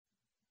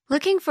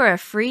Looking for a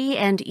free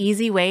and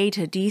easy way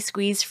to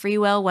de-squeeze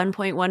Freewell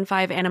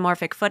 1.15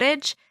 anamorphic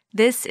footage?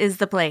 This is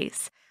the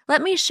place.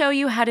 Let me show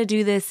you how to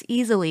do this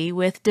easily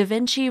with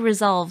Davinci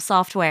Resolve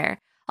software.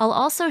 I'll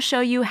also show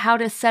you how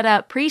to set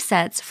up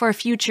presets for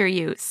future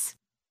use.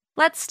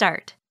 Let's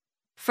start.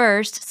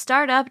 First,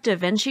 start up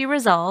Davinci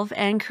Resolve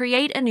and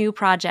create a new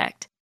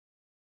project.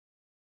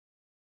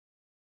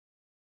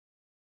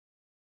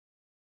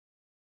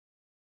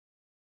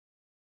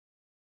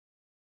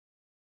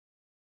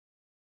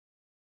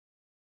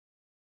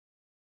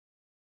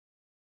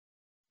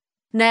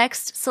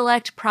 Next,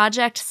 select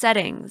Project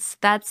Settings.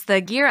 That's the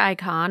gear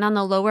icon on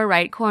the lower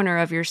right corner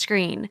of your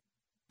screen.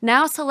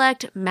 Now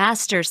select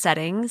Master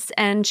Settings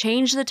and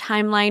change the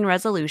timeline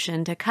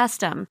resolution to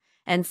Custom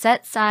and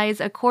set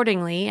size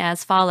accordingly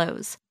as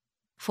follows.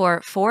 For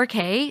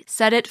 4K,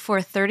 set it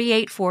for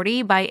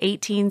 3840 by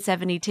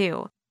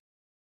 1872.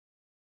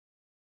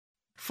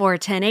 For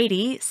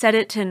 1080, set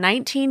it to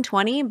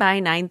 1920 by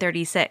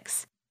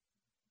 936.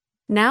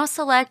 Now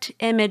select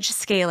Image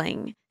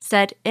Scaling.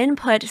 Set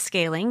Input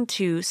Scaling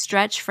to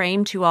stretch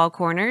frame to all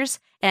corners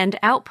and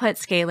Output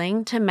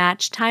Scaling to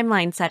match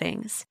timeline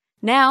settings.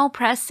 Now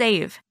press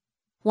Save.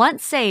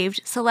 Once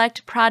saved,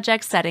 select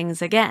Project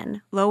Settings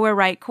again, lower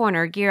right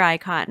corner gear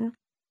icon.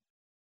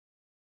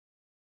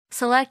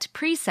 Select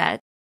Presets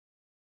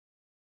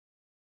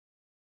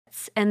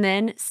and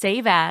then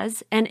Save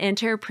As and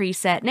enter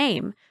preset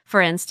name.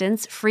 For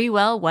instance,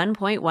 Freewell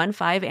 1.15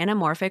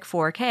 Anamorphic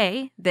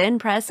 4K, then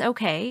press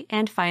OK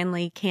and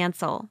finally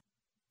Cancel.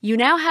 You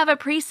now have a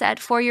preset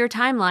for your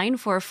timeline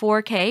for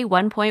 4K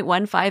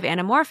 1.15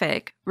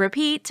 anamorphic.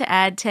 Repeat to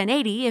add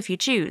 1080 if you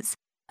choose.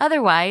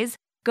 Otherwise,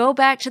 go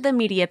back to the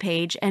media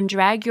page and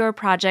drag your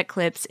project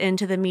clips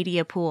into the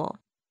media pool.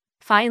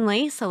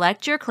 Finally,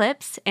 select your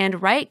clips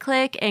and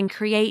right-click and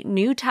create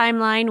new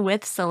timeline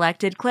with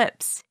selected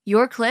clips.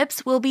 Your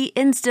clips will be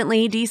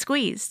instantly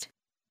de-squeezed.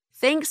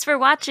 Thanks for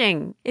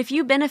watching! If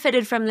you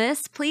benefited from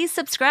this, please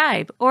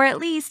subscribe or at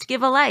least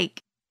give a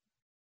like.